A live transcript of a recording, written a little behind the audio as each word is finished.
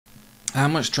How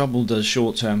much trouble does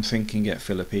short-term thinking get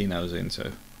Filipinos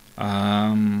into?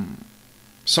 Um,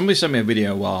 Somebody sent me a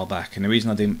video a while back, and the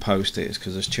reason I didn't post it is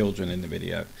because there's children in the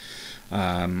video.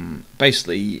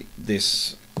 Basically,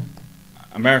 this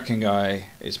American guy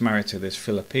is married to this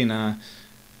Filipina.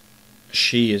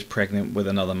 She is pregnant with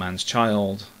another man's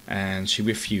child, and she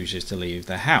refuses to leave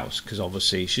the house because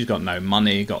obviously she's got no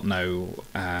money, got no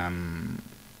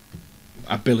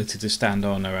ability to stand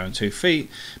on her own 2 feet,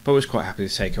 but was quite happy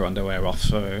to take her underwear off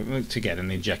to get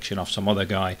an injection off some other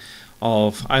guy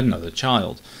of another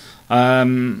child.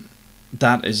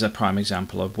 That is a prime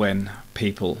example of when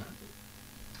people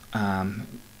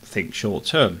think short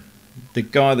term. The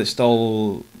guy that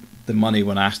stole the money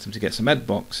when I asked him to get some egg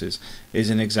boxes is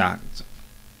an exact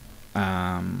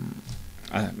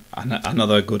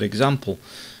another good example.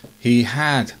 He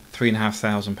had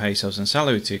 3,500 pesos in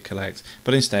salary to collect,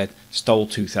 but instead stole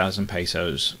 2,000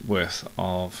 pesos worth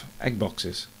of egg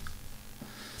boxes.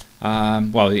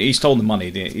 Well, he stole the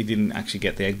money. He didn't actually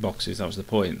get the egg boxes. That was the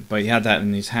point. But he had that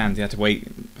in his hand. He had to wait.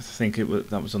 I think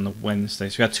that was on the Wednesday.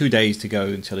 So he had 2 days to go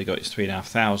until he got his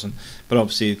 3,500. But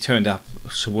obviously, it turned up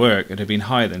to work. It had been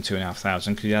higher than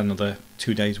 2,500 because he had another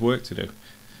 2 days work to do,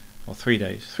 or 3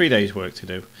 days. 3 days work to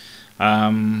do,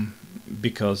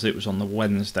 because it was on the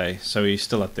Wednesday. So he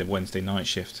still had the Wednesday night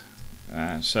shift.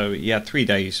 So he had 3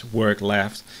 days work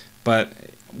left, but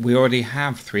we already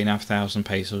have 3,500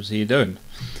 pesos he done.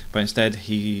 But instead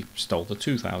he stole the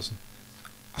 2,000.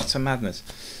 That's a madness.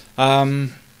 A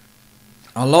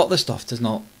lot of the stuff does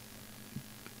not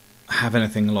have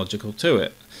anything logical to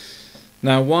it.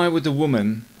 Now, why would the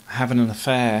woman having an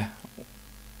affair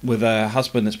with a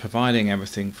husband that's providing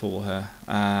everything for her,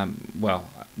 well,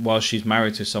 while she's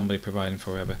married to somebody providing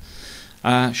forever?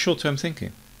 Short-term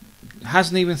thinking.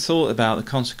 Hasn't even thought about the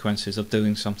consequences of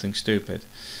doing something stupid.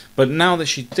 But now that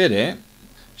she did it,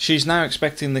 she's now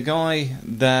expecting the guy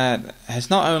that has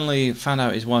not only found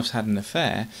out his wife's had an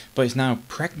affair, but is now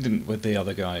pregnant with the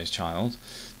other guy's child,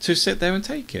 to sit there and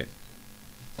take it.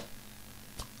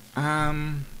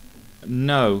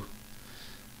 No.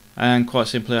 And quite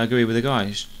simply, I agree with the guy.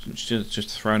 He's just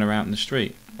thrown her out in the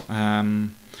street.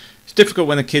 It's difficult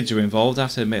when the kids are involved, I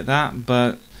have to admit that,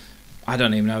 but I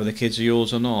don't even know if the kids are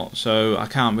yours or not, so I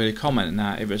can't really comment on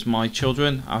that. If it's my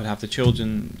children, I would have the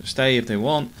children stay if they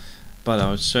want, but I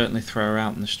would certainly throw her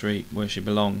out in the street where she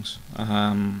belongs.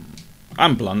 I'm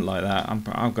blunt like that.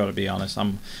 I've got to be honest.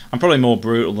 I'm probably more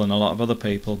brutal than a lot of other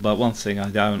people, but one thing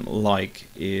I don't like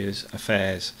is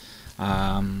affairs.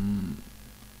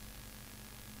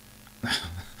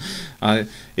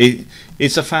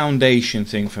 It's a foundation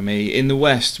thing for me. In the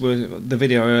West, the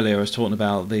video earlier I was talking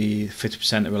about the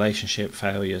 50% of relationship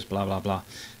failures, blah blah blah.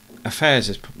 Affairs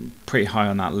is pretty high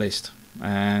on that list,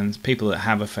 and people that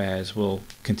have affairs will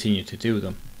continue to do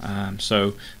them.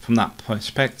 So from that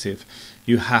perspective,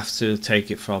 you have to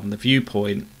take it from the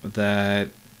viewpoint that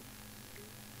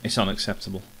it's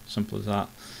unacceptable. Simple as that.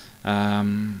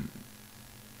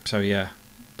 So yeah,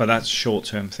 but that's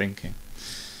short-term thinking.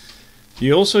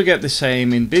 You also get the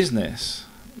same in business,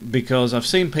 because I've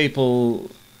seen people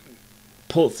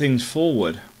put things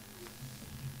forward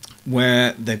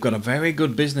where they've got a very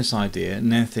good business idea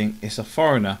and they think it's a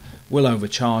foreigner, will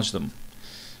overcharge them.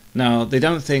 Now, they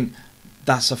don't think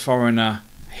that's a foreigner,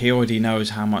 he already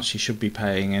knows how much he should be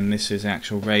paying and this is the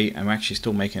actual rate and we're actually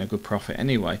still making a good profit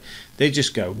anyway. They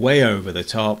just go way over the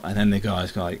top, and then the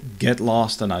guy's like, get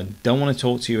lost and I don't want to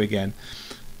talk to you again.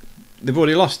 They've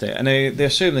already lost it, and they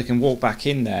assume they can walk back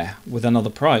in there with another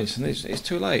price, and it's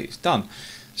too late. It's done.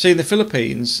 See, in the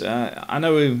Philippines, I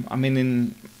know. I mean,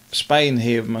 in Spain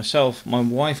here myself, my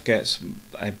wife gets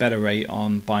a better rate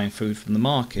on buying food from the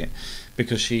market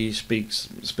because she speaks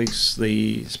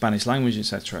the Spanish language,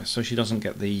 etc. So she doesn't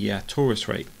get the tourist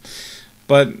rate.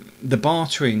 But the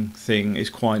bartering thing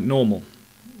is quite normal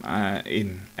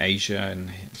in Asia and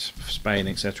Spain,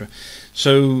 etc.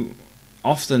 So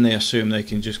often they assume they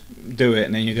can just do it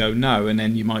and then you go no, and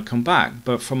then you might come back.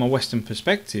 But from a Western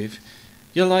perspective,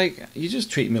 you're like, you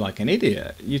just treat me like an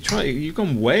idiot. You've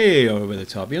gone way over the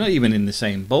top. You're not even in the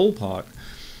same ballpark.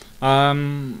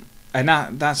 And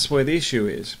that's where the issue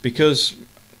is, because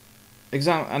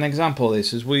an example of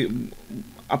this is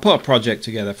I put a project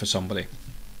together for somebody.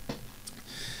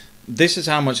 This is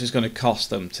how much it's going to cost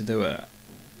them to do it.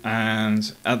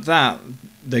 And at that,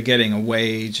 they're getting a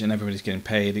wage and everybody's getting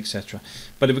paid, etc.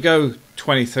 But if we go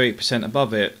 20-30%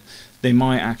 above it, they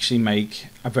might actually make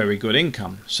a very good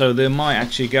income. So they might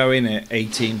actually go in at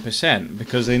 18%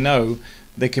 because they know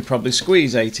they could probably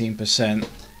squeeze 18%,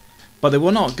 but they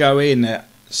will not go in at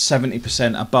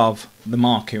 70% above the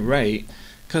market rate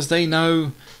because they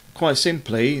know quite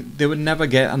simply, they would never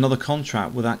get another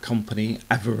contract with that company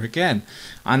ever again.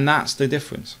 And that's the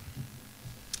difference.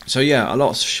 So yeah, a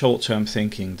lot of short-term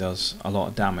thinking does a lot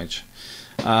of damage.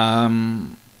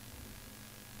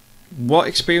 What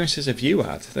experiences have you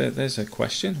had? There's a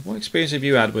question. What experience have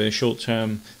you had where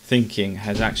short-term thinking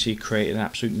has actually created an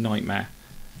absolute nightmare?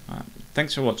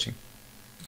 Thanks for watching.